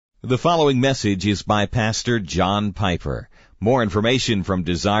The following message is by Pastor John Piper. More information from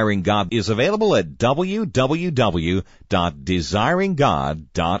Desiring God is available at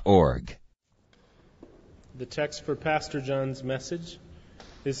www.desiringgod.org. The text for Pastor John's message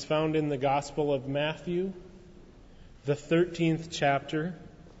is found in the Gospel of Matthew, the 13th chapter,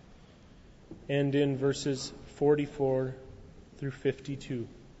 and in verses 44 through 52.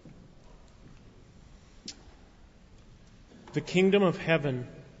 The kingdom of heaven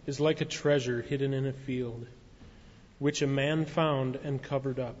is like a treasure hidden in a field, which a man found and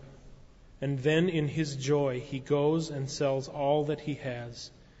covered up. And then in his joy he goes and sells all that he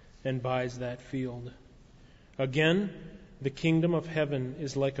has and buys that field. Again, the kingdom of heaven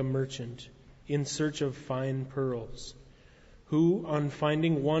is like a merchant in search of fine pearls, who, on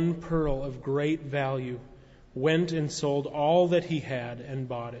finding one pearl of great value, went and sold all that he had and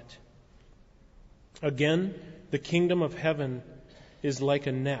bought it. Again, the kingdom of heaven is like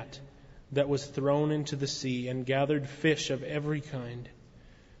a net that was thrown into the sea and gathered fish of every kind.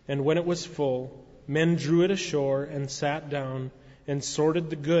 And when it was full, men drew it ashore and sat down and sorted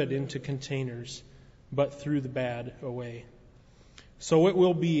the good into containers, but threw the bad away. So it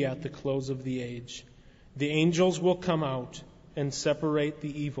will be at the close of the age. The angels will come out and separate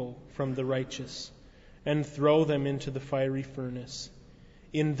the evil from the righteous and throw them into the fiery furnace.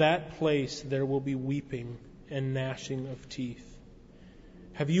 In that place there will be weeping and gnashing of teeth.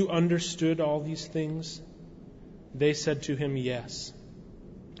 Have you understood all these things? They said to him, Yes.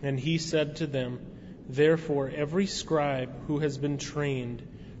 And he said to them, Therefore every scribe who has been trained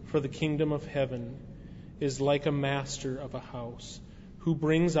for the kingdom of heaven is like a master of a house, who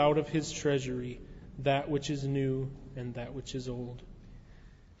brings out of his treasury that which is new and that which is old.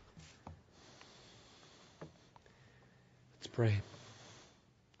 Let's pray.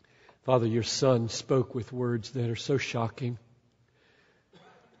 Father, your Son spoke with words that are so shocking.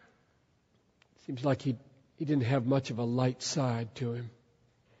 Seems like he didn't have much of a light side to him.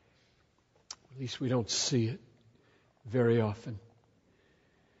 At least we don't see it very often.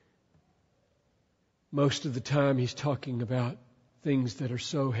 Most of the time he's talking about things that are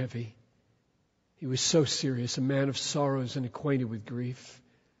so heavy. He was so serious, a man of sorrows and acquainted with grief,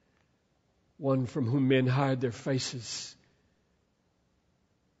 one from whom men hide their faces.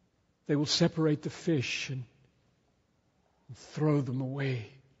 They will separate the fish and throw them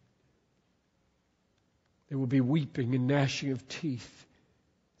away. There will be weeping and gnashing of teeth.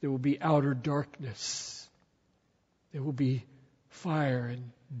 There will be outer darkness. There will be fire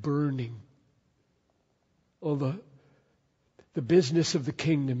and burning. Oh, the business of the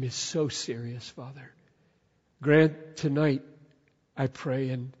kingdom is so serious, Father. Grant tonight, I pray,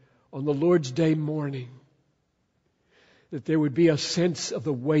 and on the Lord's Day morning, that there would be a sense of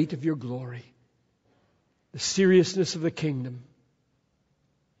the weight of your glory, the seriousness of the kingdom,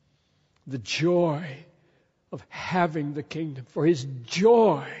 the joy of having the kingdom. For his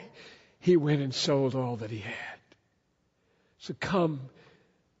joy, he went and sold all that he had. So come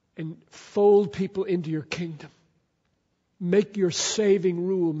and fold people into your kingdom. Make your saving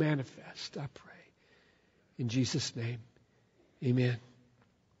rule manifest, I pray. In Jesus' name, amen.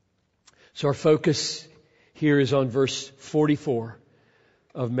 So our focus here is on verse 44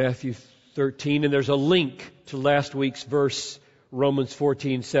 of Matthew 13, and there's a link to last week's verse, Romans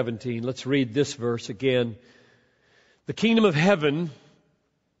 14:17. Let's read this verse again. The kingdom of heaven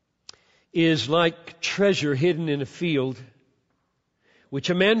is like treasure hidden in a field,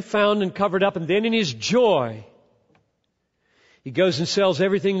 which a man found and covered up, and then in his joy, he goes and sells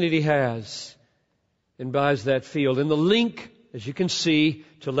everything that he has and buys that field. And the link, as you can see,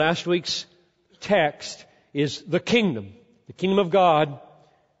 to last week's text is the kingdom of God.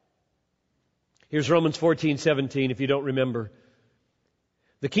 Here's Romans 14:17, if you don't remember.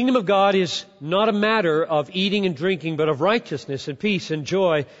 The kingdom of God is not a matter of eating and drinking, but of righteousness and peace and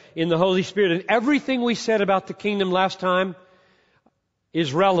joy in the Holy Spirit. And everything we said about the kingdom last time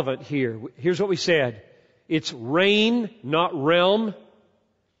is relevant here. Here's what we said. It's reign, not realm.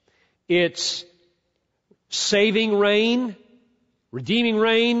 It's saving reign, redeeming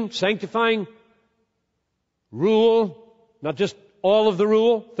reign, sanctifying rule, not just all of the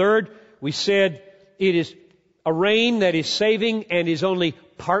rule. Third, we said it is a reign that is saving and is only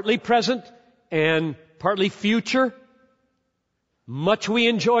partly present and partly future. Much we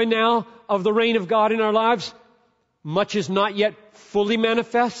enjoy now of the reign of God in our lives. Much is not yet fully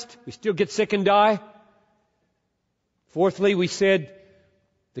manifest. We still get sick and die. Fourthly, we said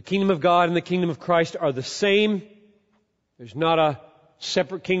the kingdom of God and the kingdom of Christ are the same. There's not a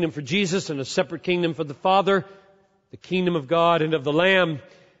separate kingdom for Jesus and a separate kingdom for the Father. The kingdom of God and of the Lamb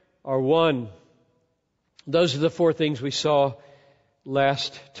are one. Those are the four things we saw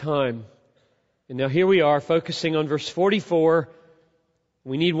last time. And now here we are, focusing on verse 44.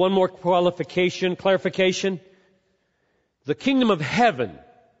 We need one more clarification. The kingdom of heaven,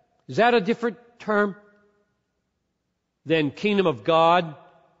 is that a different term than kingdom of God?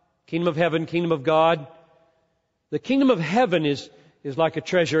 Kingdom of heaven, kingdom of God. The kingdom of heaven is like a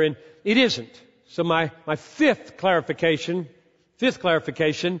treasure, and it isn't. So my fifth clarification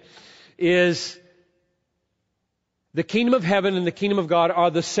is the kingdom of heaven and the kingdom of God are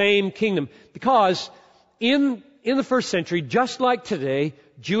the same kingdom. Because in the first century, just like today,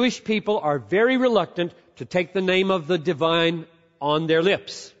 Jewish people are very reluctant to take the name of the divine on their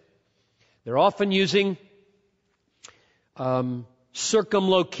lips. They're often using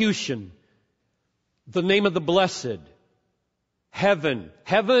circumlocution, the name of the blessed, heaven.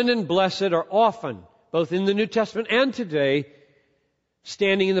 Heaven and blessed are often, both in the New Testament and today,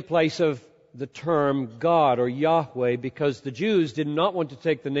 standing in the place of the term God or Yahweh, because the Jews did not want to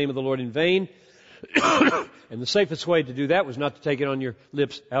take the name of the Lord in vain. And the safest way to do that was not to take it on your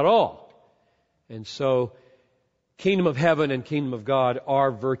lips at all. And so, kingdom of heaven and kingdom of God are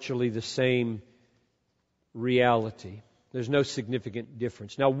virtually the same reality. There's no significant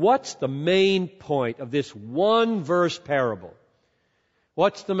difference. Now, what's the main point of this one verse parable?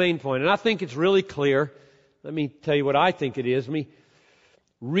 What's the main point? And I think it's really clear. Let me tell you what I think it is. Let me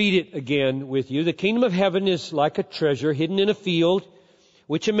read it again with you. The kingdom of heaven is like a treasure hidden in a field,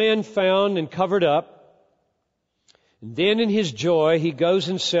 which a man found and covered up. And then in his joy, he goes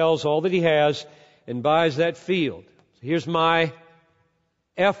and sells all that he has and buys that field. So here's my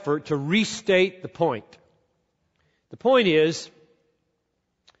effort to restate the point. The point is,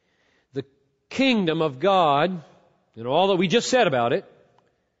 the kingdom of God, and all that we just said about it,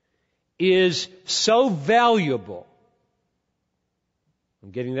 is so valuable.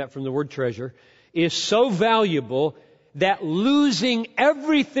 I'm getting that from the word treasure. Is so valuable that losing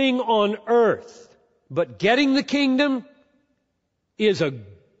everything on earth but getting the kingdom is a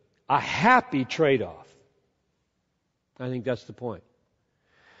happy trade-off. I think that's the point.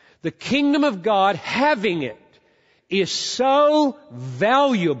 The kingdom of God, having it, is so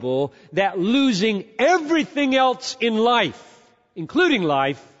valuable that losing everything else in life, including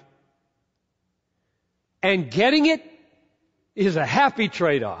life, and getting it is a happy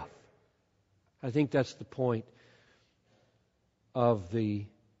trade-off. I think that's the point of the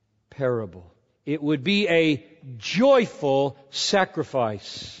parable. It would be a joyful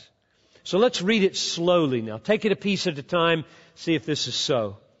sacrifice. So let's read it slowly now. Take it a piece at a time. See if this is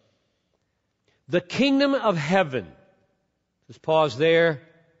so. The kingdom of heaven. Just pause there.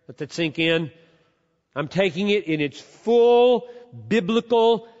 Let that sink in. I'm taking it in its full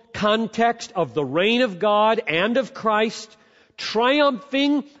biblical context of the reign of God and of Christ,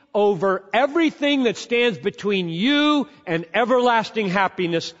 triumphing over everything that stands between you and everlasting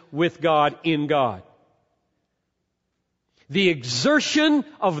happiness with God in God. The exertion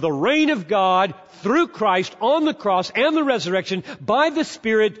of the reign of God through Christ on the cross and the resurrection by the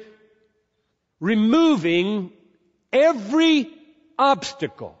Spirit, removing every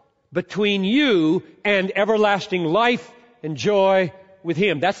obstacle between you and everlasting life and joy with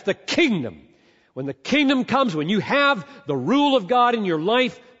Him. That's the kingdom. When the kingdom comes, when you have the rule of God in your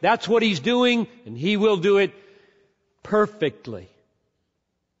life, that's what He's doing, and He will do it perfectly.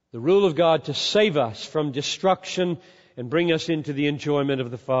 The rule of God to save us from destruction and bring us into the enjoyment of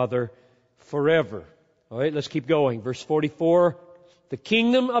the Father forever. All right, let's keep going. Verse 44. The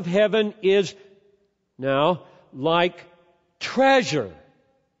kingdom of heaven is now like treasure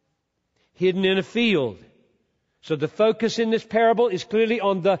hidden in a field. So the focus in this parable is clearly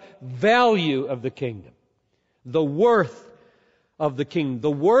on the value of the kingdom, the worth of the kingdom,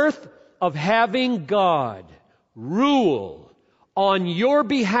 the worth of having God rule on your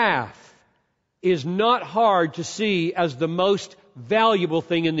behalf is not hard to see as the most valuable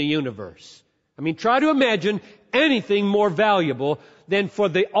thing in the universe. I mean, try to imagine anything more valuable than for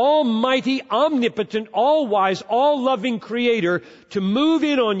the almighty, omnipotent, all-wise, all-loving Creator to move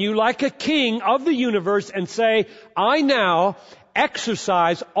in on you like a king of the universe and say, I now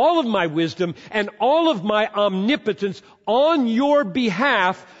exercise all of my wisdom and all of my omnipotence on your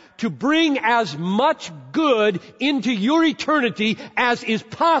behalf to bring as much good into your eternity as is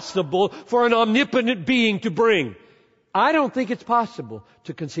possible for an omnipotent being to bring. I don't think it's possible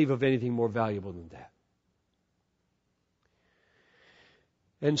to conceive of anything more valuable than that.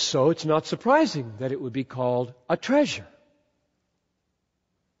 And so it's not surprising that it would be called a treasure.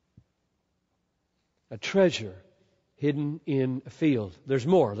 A treasure hidden in a field. There's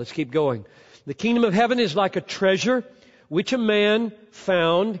more. Let's keep going. The kingdom of heaven is like a treasure which a man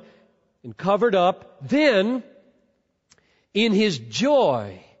found and covered up. Then In his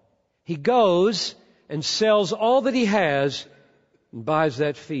joy, he goes and sells all that he has and buys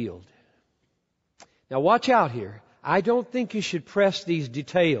that field. Now watch out here. I don't think you should press these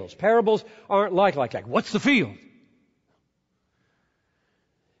details. Parables aren't like what's the field?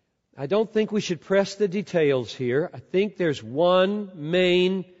 I don't think we should press the details here. I think there's one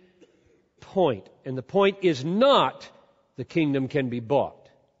main point. And the point is not the kingdom can be bought.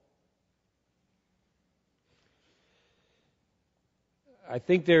 I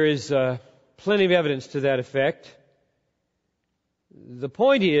think there is plenty of evidence to that effect. The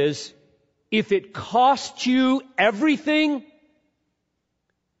point is, if it costs you everything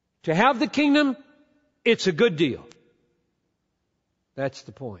to have the kingdom, it's a good deal. That's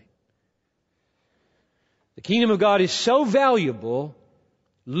the point. The kingdom of God is so valuable,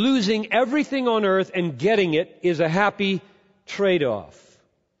 losing everything on earth and getting it is a happy trade-off.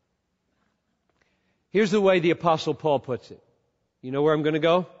 Here's the way the Apostle Paul puts it. You know where I'm going to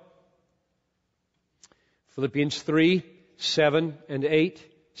go? Philippians 3, 7, and 8.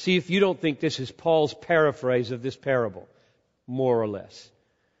 See if you don't think this is Paul's paraphrase of this parable, more or less.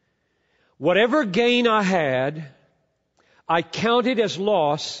 Whatever gain I had, I counted as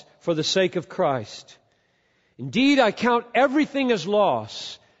loss for the sake of Christ. Indeed, I count everything as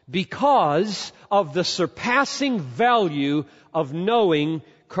loss because of the surpassing value of knowing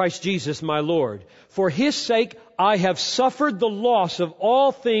Christ Jesus my Lord. For His sake, I have suffered the loss of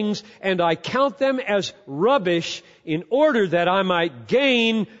all things, and I count them as rubbish in order that I might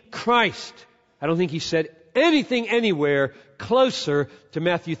gain Christ. I don't think he said anything anywhere closer to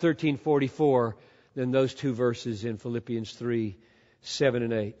Matthew 13:44 than those two verses in Philippians 3, 7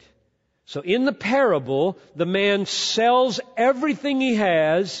 and 8. So in the parable, the man sells everything he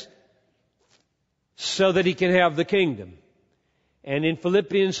has so that he can have the kingdom. And in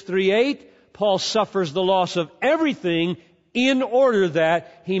Philippians 3:8, Paul suffers the loss of everything in order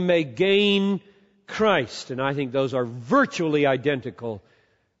that he may gain Christ. And I think those are virtually identical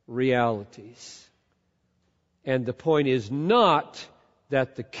realities. And the point is not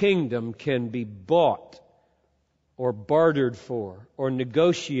that the kingdom can be bought or bartered for or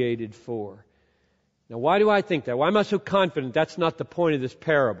negotiated for. Now, why do I think that? Why am I so confident that's not the point of this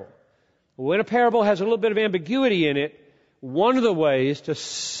parable? When a parable has a little bit of ambiguity in it, one of the ways to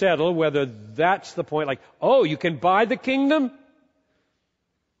settle whether that's the point, like, oh, you can buy the kingdom,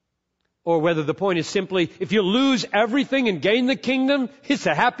 or whether the point is simply, if you lose everything and gain the kingdom, it's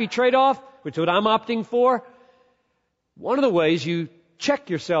a happy trade-off, which is what I'm opting for. One of the ways you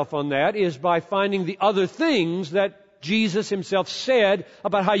check yourself on that is by finding the other things that Jesus Himself said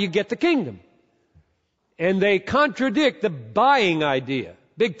about how you get the kingdom. And they contradict the buying idea,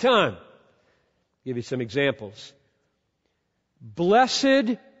 big time. I'll give you some examples.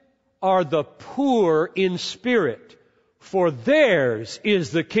 Blessed are the poor in spirit, for theirs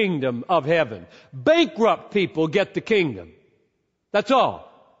is the kingdom of heaven. Bankrupt people get the kingdom. That's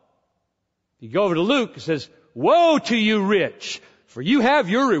all. You go over to Luke, it says, woe to you rich, for you have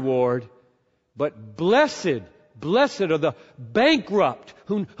your reward. But blessed are the bankrupt,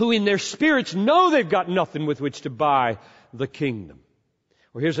 who in their spirits know they've got nothing with which to buy the kingdom.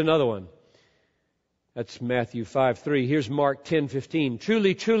 Well, here's another one. That's Matthew 5:3. Here's Mark 10:15.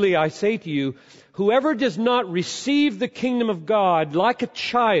 Truly, truly, I say to you, whoever does not receive the kingdom of God like a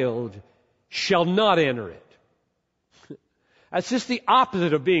child shall not enter it. That's just the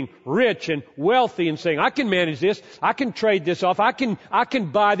opposite of being rich and wealthy and saying, I can manage this, I can trade this off, I can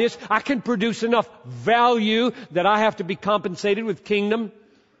buy this, I can produce enough value that I have to be compensated with kingdom.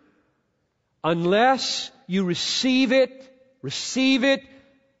 Unless you receive it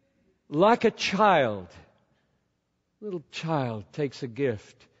like a child. Little child takes a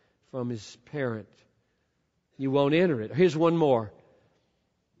gift from his parent. You won't enter it. Here's one more.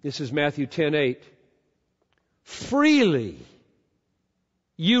 This is Matthew 10:8. Freely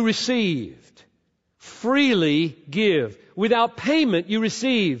you received. Freely give. Without payment you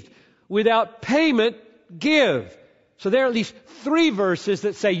received. Without payment give. So there are at least 3 verses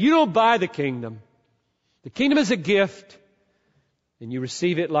that say you don't buy the kingdom. The kingdom is a gift. And you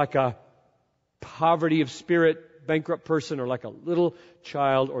receive it like a poverty of spirit, bankrupt person, or like a little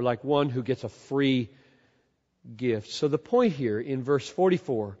child, or like one who gets a free gift. So the point here in verse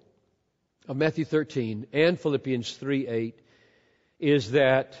 44 of Matthew 13 and Philippians 3:8 is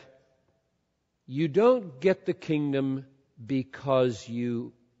that you don't get the kingdom because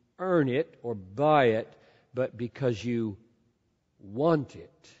you earn it or buy it, but because you want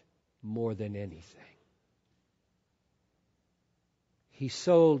it more than anything. He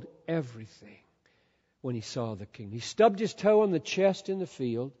sold everything when he saw the kingdom. He stubbed his toe on the chest in the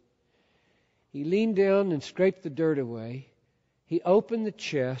field. He leaned down and scraped the dirt away. he opened the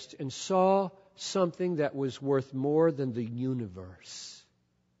chest and saw something that was worth more than the universe.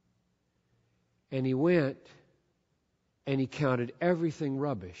 And he went and he counted everything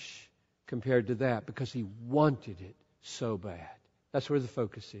rubbish compared to that because he wanted it so bad. That's where the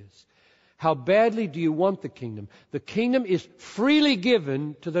focus is. How badly do you want the kingdom? The kingdom is freely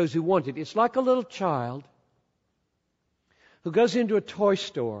given to those who want it. It's like a little child who goes into a toy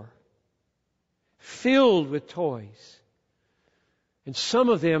store filled with toys. And some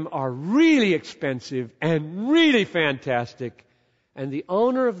of them are really expensive and really fantastic. And the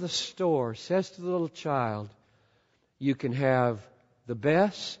owner of the store says to the little child, you can have the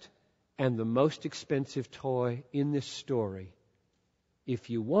best and the most expensive toy in this story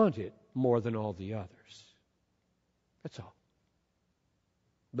if you want it more than all the others. That's all.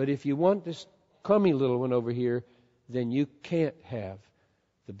 But if you want this crummy little one over here, then you can't have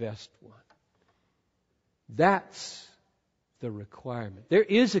the best one. That's the requirement. There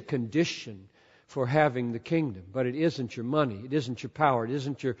is a condition for having the kingdom, but it isn't your money, it isn't your power, it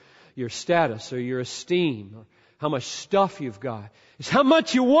isn't your status or your esteem or how much stuff you've got. It's how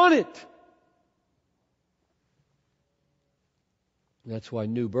much you want it. That's why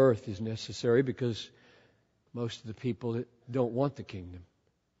new birth is necessary, because most of the people don't want the kingdom.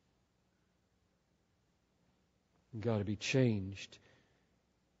 You've got to be changed.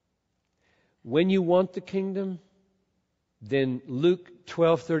 When you want the kingdom, then Luke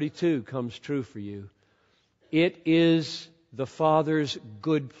 12:32 comes true for you. It is the Father's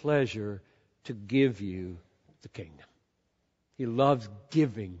good pleasure to give you the kingdom. He loves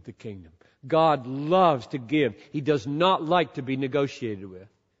giving the kingdom. God loves to give. He does not like to be negotiated with.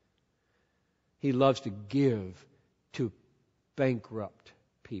 He loves to give to bankrupt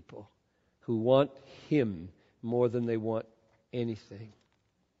people who want Him more than they want anything.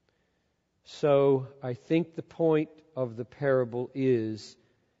 So I think the point of the parable is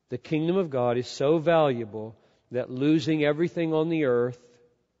the kingdom of God is so valuable that losing everything on the earth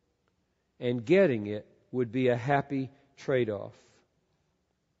and getting it would be a happy trade-off.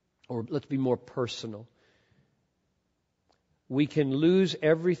 Or let's be more personal. We can lose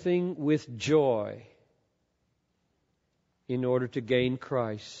everything with joy in order to gain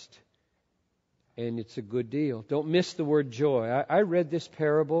Christ. And it's a good deal. Don't miss the word joy. I read this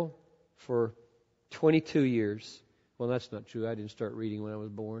parable for 22 years. Well, that's not true. I didn't start reading when I was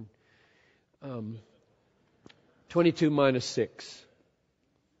born. 22 minus 6.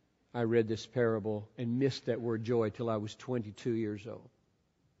 I read this parable and missed that word joy till I was 22 years old.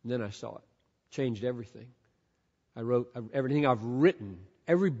 And then I saw it. Changed everything. I wrote everything I've written.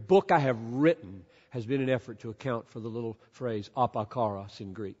 Every book I have written has been an effort to account for the little phrase apakaros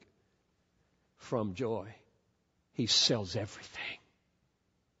in Greek. From joy. He sells everything.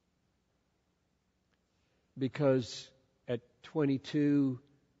 Because at 22,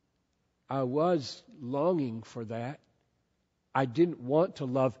 I was longing for that. I didn't want to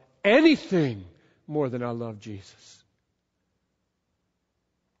love anything more than I love Jesus.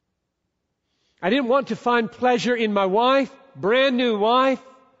 I didn't want to find pleasure in my wife, brand new wife,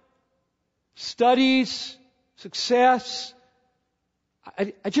 studies, success.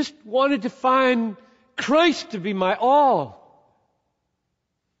 I just wanted to find Christ to be my all.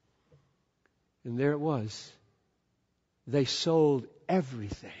 And there it was. They sold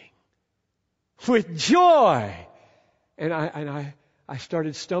everything with joy. And I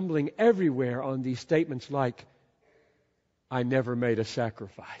started stumbling everywhere on these statements like, I never made a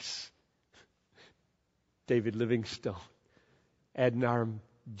sacrifice. David Livingstone, Adoniram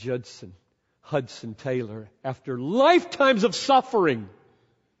Judson, Hudson Taylor, after lifetimes of suffering,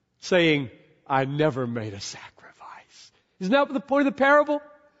 saying, I never made a sacrifice. Isn't that the point of the parable?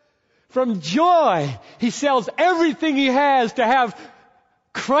 From joy, he sells everything he has to have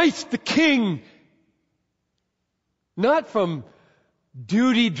Christ the King. Not from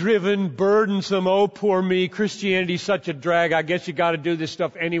duty-driven, burdensome, oh, poor me, Christianity's such a drag, I guess you got to do this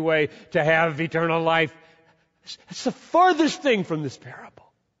stuff anyway to have eternal life. It's the farthest thing from this parable.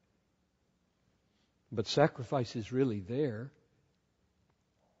 But sacrifice is really there.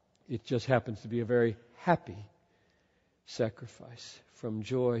 It just happens to be a very happy sacrifice. From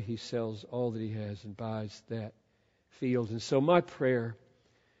joy, he sells all that he has and buys that field. And so my prayer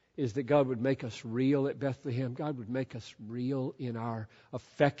is that God would make us real at Bethlehem. God would make us real in our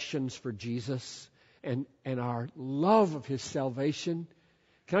affections for Jesus and our love of His salvation.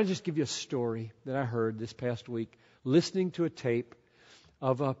 Can I just give you a story that I heard this past week, listening to a tape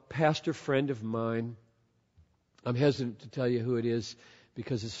of a pastor friend of mine. I'm hesitant to tell you who it is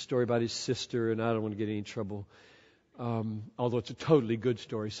because it's a story about his sister, and I don't want to get in any trouble. although it's a totally good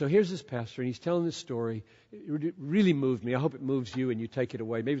story. So here's this pastor, and he's telling this story. It really moved me. I hope it moves you and you take it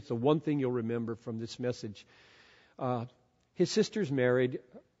away. Maybe it's the one thing you'll remember from this message. His sister's married.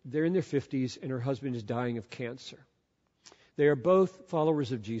 They're in their 50s, and her husband is dying of cancer. They are both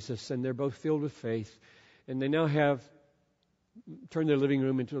followers of Jesus, and they're both filled with faith. And they now have turned their living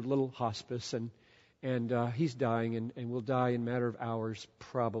room into a little hospice, and he's dying and will die in a matter of hours,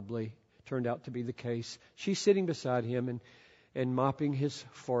 probably. Turned out to be the case. She's sitting beside him and mopping his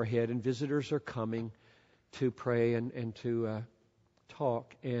forehead, and visitors are coming to pray and to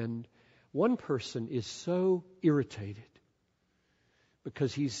talk. And one person is so irritated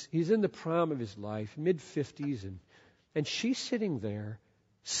because he's in the prime of his life, mid-50s, and she's sitting there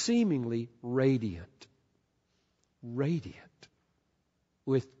seemingly radiant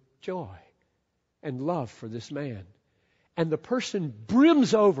with joy and love for this man. And the person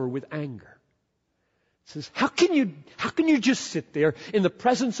brims over with anger. Says, how can you just sit there in the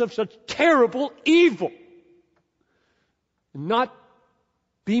presence of such terrible evil and not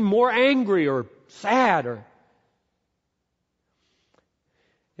be more angry or sad? And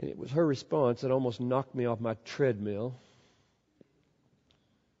it was her response that almost knocked me off my treadmill.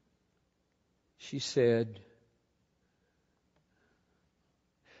 She said,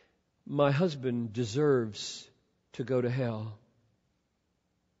 my husband deserves to go to hell,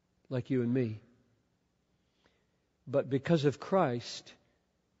 like you and me. But because of Christ,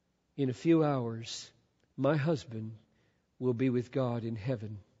 in a few hours, my husband will be with God in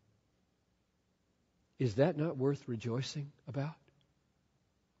heaven. Is that not worth rejoicing about?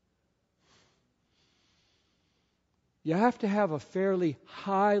 You have to have a fairly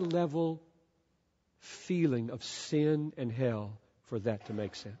high-level feeling of sin and hell for that to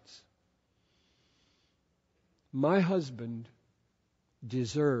make sense. My husband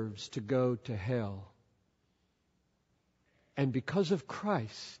deserves to go to hell. And because of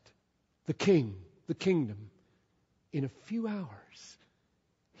Christ, the King, the kingdom, in a few hours,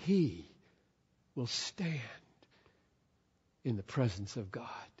 he will stand in the presence of God,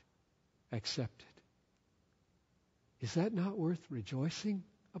 accepted. Is that not worth rejoicing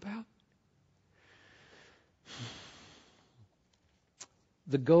about?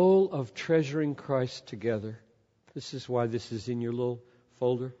 The goal of treasuring Christ together. This is why this is in your little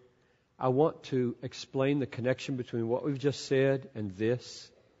folder. I want to explain the connection between what we've just said and this.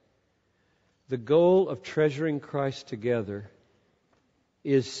 The goal of treasuring Christ together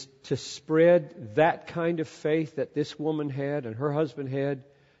is to spread that kind of faith that this woman had and her husband had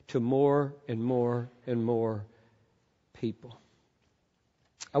to more and more and more people.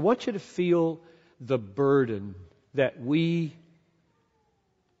 I want you to feel the burden that we,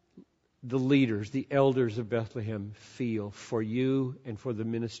 the leaders, the elders of Bethlehem, feel for you and for the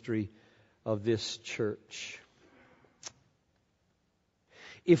ministry of this church.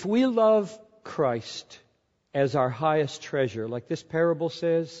 If we love Christ as our highest treasure, like this parable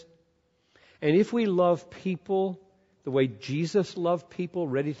says, and if we love people the way Jesus loved people,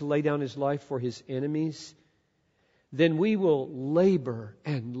 ready to lay down His life for His enemies, then we will labor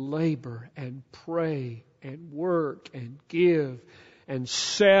and pray and work and give and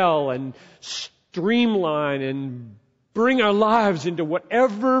sell and streamline and bring our lives into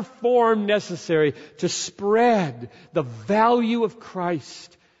whatever form necessary to spread the value of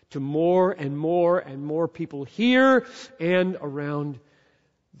Christ to more and more and more people here and around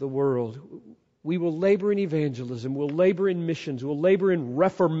the world. We will labor in evangelism. We'll labor in missions. We'll labor in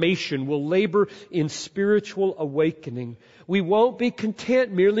reformation. We'll labor in spiritual awakening. We won't be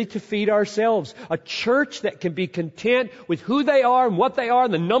content merely to feed ourselves. A church that can be content with who they are and what they are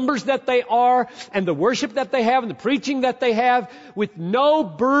and the numbers that they are and the worship that they have and the preaching that they have, with no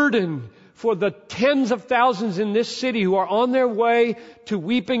burden for the tens of thousands in this city who are on their way to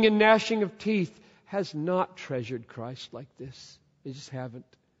weeping and gnashing of teeth, has not treasured Christ like this. They just haven't.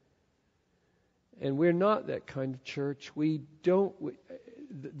 And we're not that kind of church.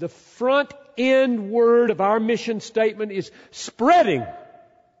 The front end word of our mission statement is spreading.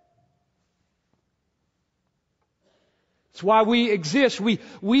 That's why we exist.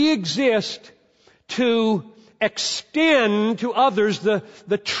 We exist to extend to others the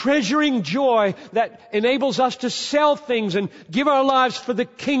treasuring joy that enables us to sell things and give our lives for the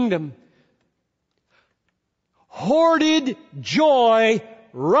kingdom. Hoarded joy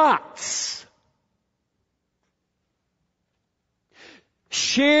rots.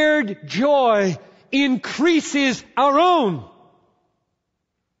 Shared joy increases our own.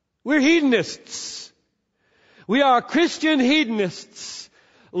 We're hedonists. We are Christian hedonists,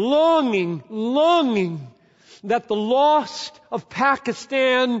 longing that the lost of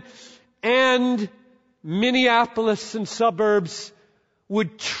Pakistan and Minneapolis and suburbs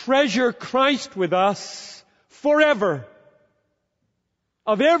would treasure Christ with us forever.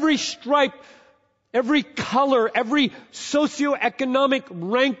 Of every stripe, every color, every socioeconomic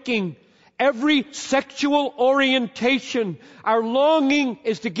ranking, every sexual orientation, our longing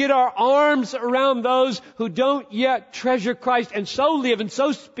is to get our arms around those who don't yet treasure Christ and so live and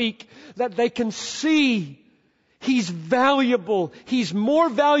so speak that they can see He's valuable. He's more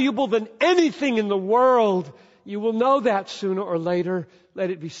valuable than anything in the world. You will know that sooner or later.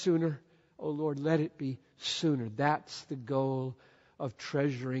 Let it be sooner. Oh Lord, let it be sooner. That's the goal of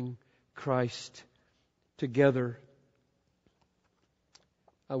treasuring Christ together.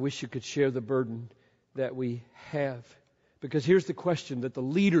 I wish you could share the burden that we have. Because here's the question that the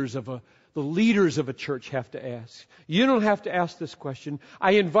leaders of a church have to ask. You don't have to ask this question.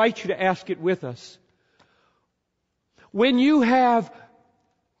 I invite you to ask it with us. When you have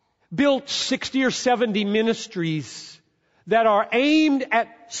built 60 or 70 ministries that are aimed at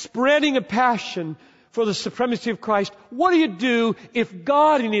spreading a passion for the supremacy of Christ, what do you do if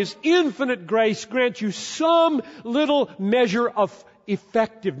God in His infinite grace grants you some little measure of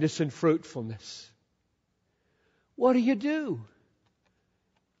effectiveness and fruitfulness? What do you do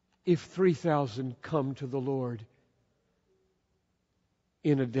if 3,000 come to the Lord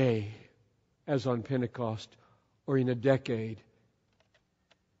in a day, as on Pentecost, or in a decade?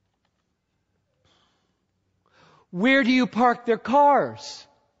 Where do you park their cars?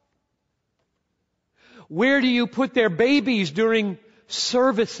 Where do you put their babies during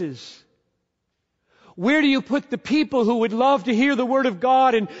services? Where do you put the people who would love to hear the Word of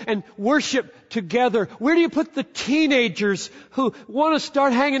God and worship together? Where do you put the teenagers who want to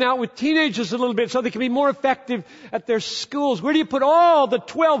start hanging out with teenagers a little bit so they can be more effective at their schools? Where do you put all the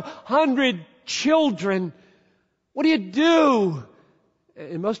 1,200 children? What do you do?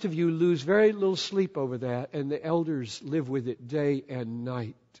 And most of you lose very little sleep over that, and the elders live with it day and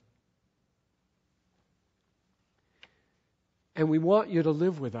night. And we want you to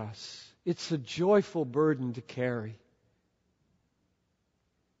live with us. It's a joyful burden to carry.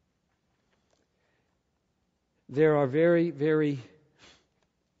 There are very, very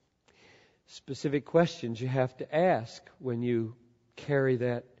specific questions you have to ask when you carry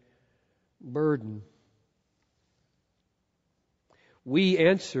that burden. We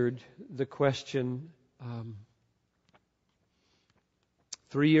answered the question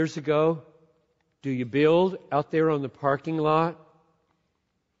 3 years ago. Do you build out there on the parking lot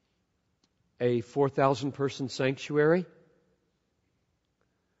a 4,000 person sanctuary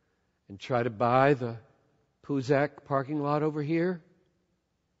and try to buy the Puzak parking lot over here?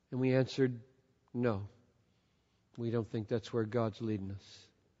 And we answered, no. We don't think that's where God's leading us.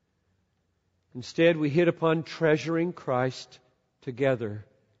 Instead, we hit upon treasuring Christ together,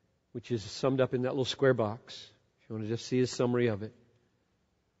 which is summed up in that little square box. If you want to just see a summary of it.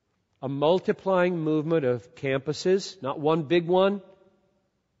 A multiplying movement of campuses, not one big one,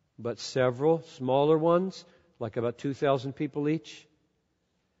 but several smaller ones, like about 2,000 people each.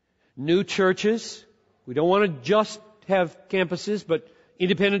 New churches. We don't want to just have campuses, but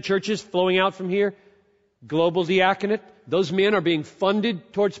independent churches flowing out from here. Global diaconate. Those men are being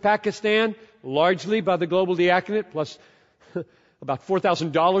funded towards Pakistan, largely by the global diaconate, plus about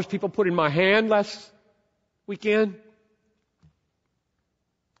 $4,000 people put in my hand last weekend.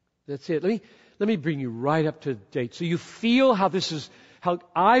 That's it. Let me bring you right up to date so you feel how this is, how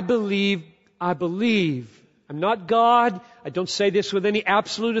I believe. I'm not God. I don't say this with any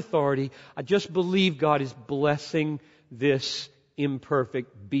absolute authority. I just believe God is blessing this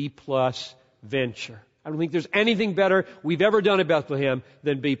imperfect B+ venture. I don't think there's anything better we've ever done at Bethlehem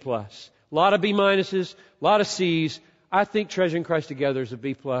than B+. A lot of B-, a lot of C's. I think treasuring Christ together is a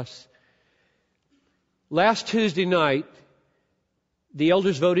B+. Last Tuesday night, the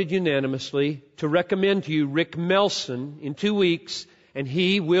elders voted unanimously to recommend to you Rick Melson in 2 weeks, and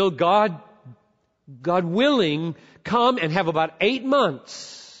he will, God willing, come and have about 8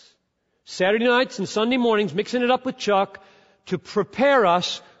 months, Saturday nights and Sunday mornings, mixing it up with Chuck, to prepare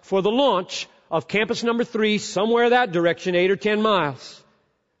us for the launch of campus number 3, somewhere that direction, 8 or 10 miles.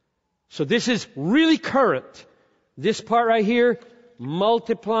 So this is really current. This part right here,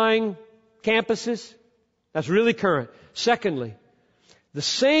 multiplying campuses, that's really current. Secondly, the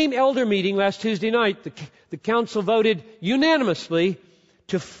same elder meeting last Tuesday night, the council voted unanimously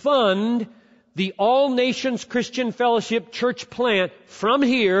to fund the All Nations Christian Fellowship church plant from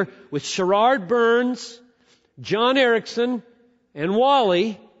here with Sherrard Burns, John Erickson, and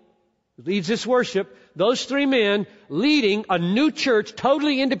Wally, who leads this worship. Those 3 men leading a new church,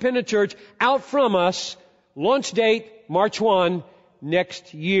 totally independent church, out from us. Launch date, March 1,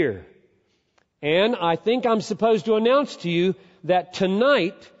 next year. And I think I'm supposed to announce to you that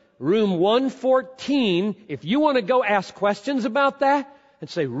tonight, room 114, if you want to go ask questions about that and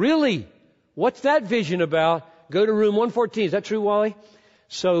say, really, what's that vision about? Go to room 114. Is that true, Wally?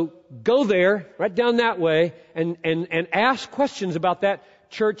 So go there, right down that way, and ask questions about that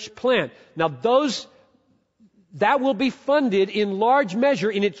church plant. Now that will be funded in large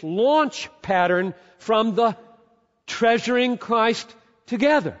measure in its launch pattern from the Treasuring Christ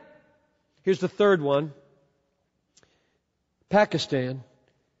Together. Here's the third one. Pakistan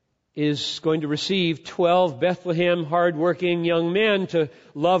is going to receive 12 Bethlehem hard-working young men to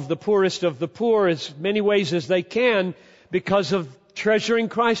love the poorest of the poor as many ways as they can because of Treasuring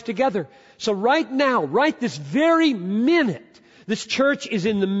Christ Together. So right now, right this very minute, this church is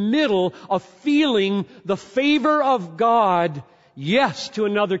in the middle of feeling the favor of God. Yes, to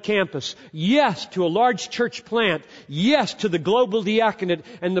another campus. Yes, to a large church plant. Yes, to the global diaconate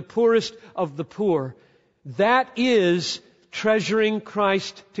and the poorest of the poor. That is treasuring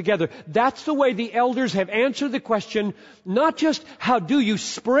Christ together. That's the way the elders have answered the question, not just how do you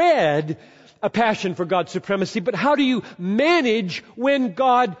spread a passion for God's supremacy, but how do you manage when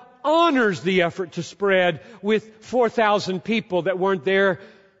God honors the effort to spread with 4,000 people that weren't there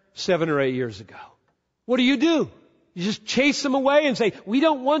 7 or 8 years ago? What do? You just chase them away and say, we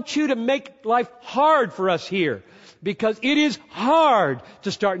don't want you to make life hard for us here. Because it is hard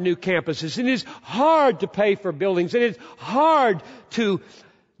to start new campuses. It is hard to pay for buildings. It is hard to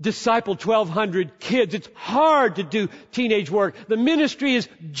disciple 1,200 kids. It's hard to do teenage work. The ministry is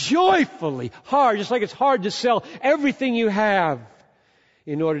joyfully hard, just like it's hard to sell everything you have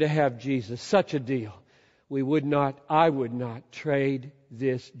in order to have Jesus. Such a deal. I would not trade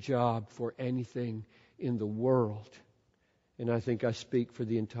this job for anything in the world. And I think I speak for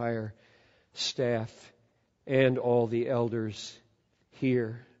the entire staff and all the elders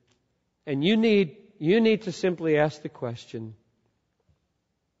here. And you need to simply ask the question,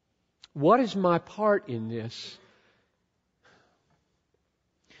 what is my part in this?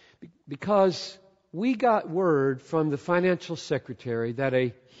 Because we got word from the financial secretary that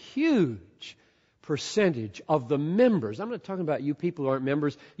a huge percentage of the members, I'm not talking about you people who aren't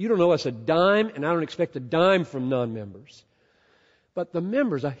members, you don't owe us a dime, and I don't expect a dime from non-members. But the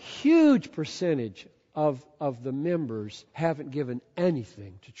members, a huge percentage of the members haven't given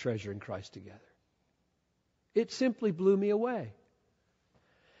anything to Treasuring Christ Together. It simply blew me away.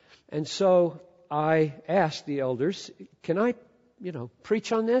 And so I asked the elders, can I,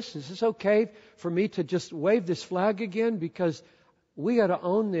 preach on this? Is this okay for me to just wave this flag again? Because we got to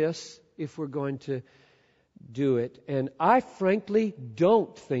own this if we're going to do it. And I frankly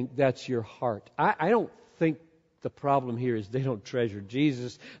don't think that's your heart. I don't think the problem here is they don't treasure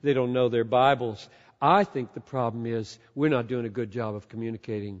Jesus. They don't know their Bibles. I think the problem is we're not doing a good job of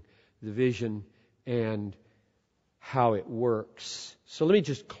communicating the vision and how it works. So let me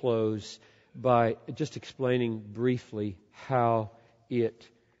just close by just explaining briefly how it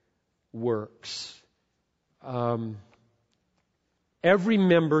works. Every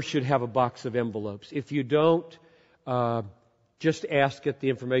member should have a box of envelopes. If you don't, just ask at the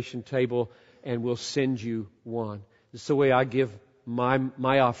information table and we'll send you one. This is the way I give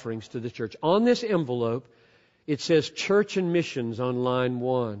my offerings to the church. On this envelope, it says Church and Missions on line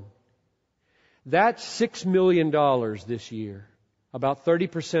 1. That's $6 million this year, about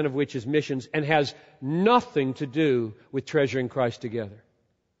 30% of which is missions and has nothing to do with Treasuring Christ Together.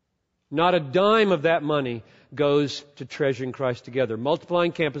 Not a dime of that money goes to Treasuring Christ Together,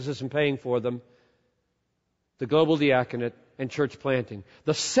 multiplying campuses and paying for them, the global diaconate, and church planting.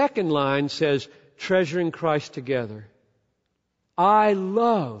 The second line says Treasuring Christ Together. I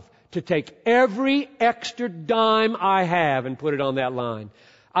love to take every extra dime I have and put it on that line.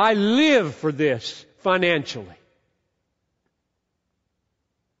 I live for this financially.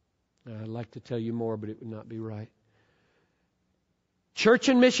 I'd like to tell you more, but it would not be right. Church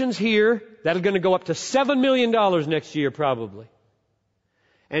and missions here, that's going to go up to $7 million next year probably.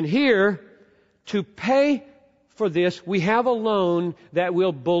 And here, to pay for this, we have a loan that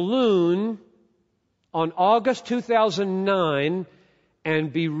will balloon on August 2009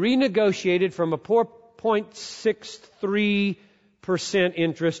 and be renegotiated from a 4.63%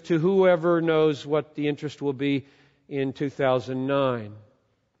 interest to whoever knows what the interest will be in 2009.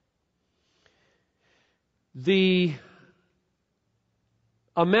 The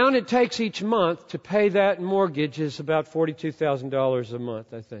amount it takes each month to pay that mortgage is about $42,000 a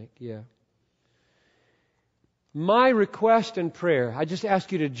month, I think. Yeah. My request and prayer, I just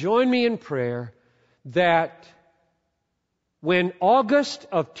ask you to join me in prayer that when August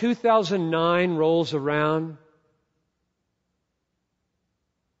of 2009 rolls around,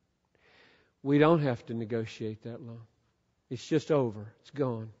 We don't have to negotiate that loan. It's just over. It's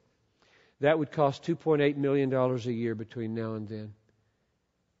gone. That would cost $2.8 million a year between now and then.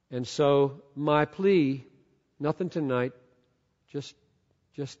 And so my plea, nothing tonight, just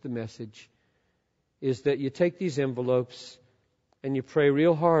the message, is that you take these envelopes and you pray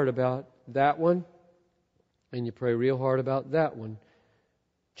real hard about that one, and you pray real hard about that one.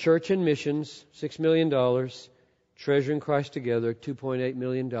 Church and missions, $6 million. Treasuring Christ Together, $2.8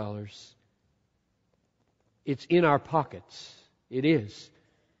 million. It's in our pockets. It is.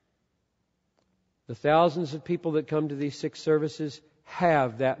 The thousands of people that come to these 6 services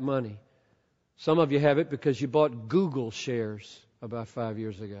have that money. Some of you have it because you bought Google shares about 5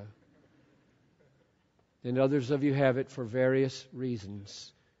 years ago. And others of you have it for various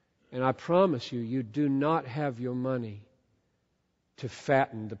reasons. And I promise you, you do not have your money to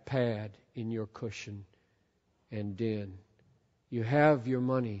fatten the pad in your cushion and den. You have your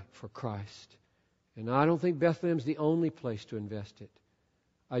money for Christ. And I don't think Bethlehem's the only place to invest it.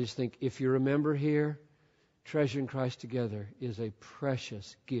 I just think if you're a member here, Treasuring Christ Together is a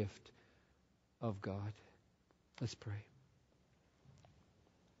precious gift of God. Let's pray.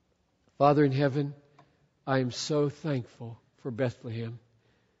 Father in heaven, I am so thankful for Bethlehem.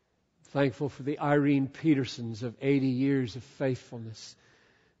 Thankful for the Irene Petersons of 80 years of faithfulness.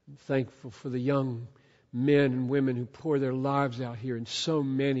 I'm thankful for the young men and women who pour their lives out here in so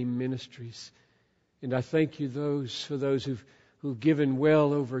many ministries. And I thank you for those who've given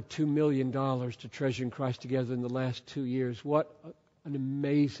well over $2 million to Treasuring Christ Together in the last 2 years. What an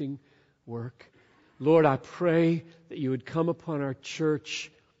amazing work. Lord, I pray that you would come upon our church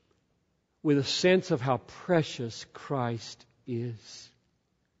with a sense of how precious Christ is.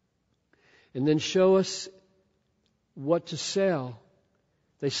 And then show us what to sell.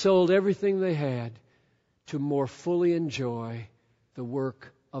 They sold everything they had to more fully enjoy the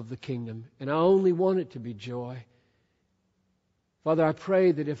work of the kingdom. And I only want it to be joy. Father, I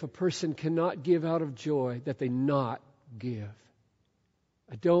pray that if a person cannot give out of joy, that they not give.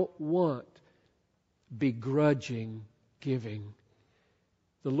 I don't want begrudging giving.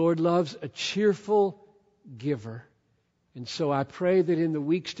 The Lord loves a cheerful giver. And so I pray that in the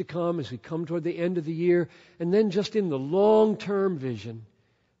weeks to come, as we come toward the end of the year, and then just in the long-term vision,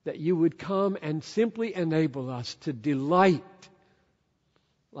 that you would come and simply enable us to delight,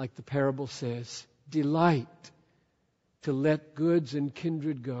 like the parable says, delight to let goods and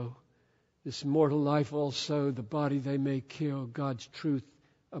kindred go. This mortal life also, the body they may kill, God's truth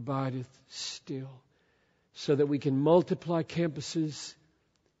abideth still. So that we can multiply campuses,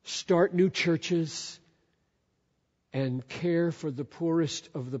 start new churches, and care for the poorest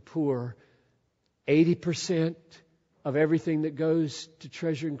of the poor. 80% of everything that goes to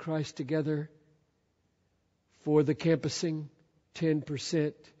Treasuring Christ Together for the campusing,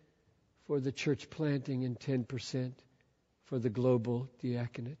 10% for the church planting, and 10% for the global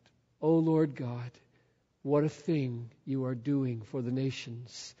diaconate. Oh Lord God, what a thing you are doing for the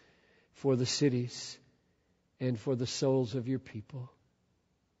nations, for the cities, and for the souls of your people.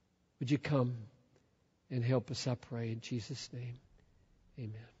 Would you come and help us, I pray, in Jesus' name.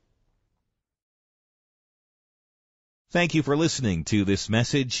 Amen. Thank you for listening to this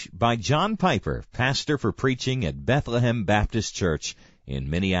message by John Piper, pastor for preaching at Bethlehem Baptist Church in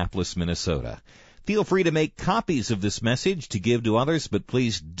Minneapolis, Minnesota. Feel free to make copies of this message to give to others, but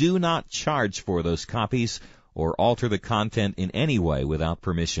please do not charge for those copies or alter the content in any way without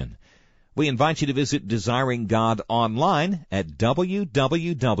permission. We invite you to visit Desiring God online at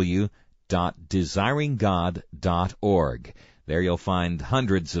www.desiringgod.org. There you'll find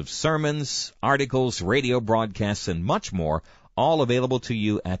hundreds of sermons, articles, radio broadcasts, and much more, all available to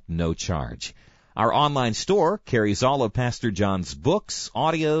you at no charge. Our online store carries all of Pastor John's books,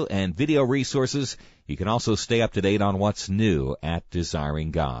 audio, and video resources. You can also stay up to date on what's new at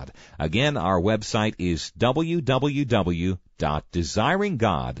Desiring God. Again, our website is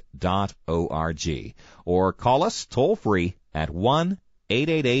www.desiringgod.org. Or call us toll-free at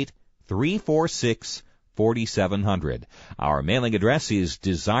 1-888-346-4700. Our mailing address is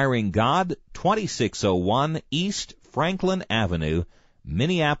Desiring God, 2601 East Franklin Avenue,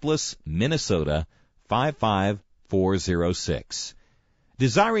 Minneapolis, Minnesota, 55406.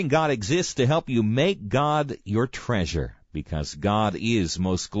 Desiring God exists to help you make God your treasure, because God is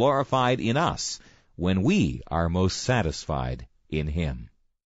most glorified in us when we are most satisfied in Him.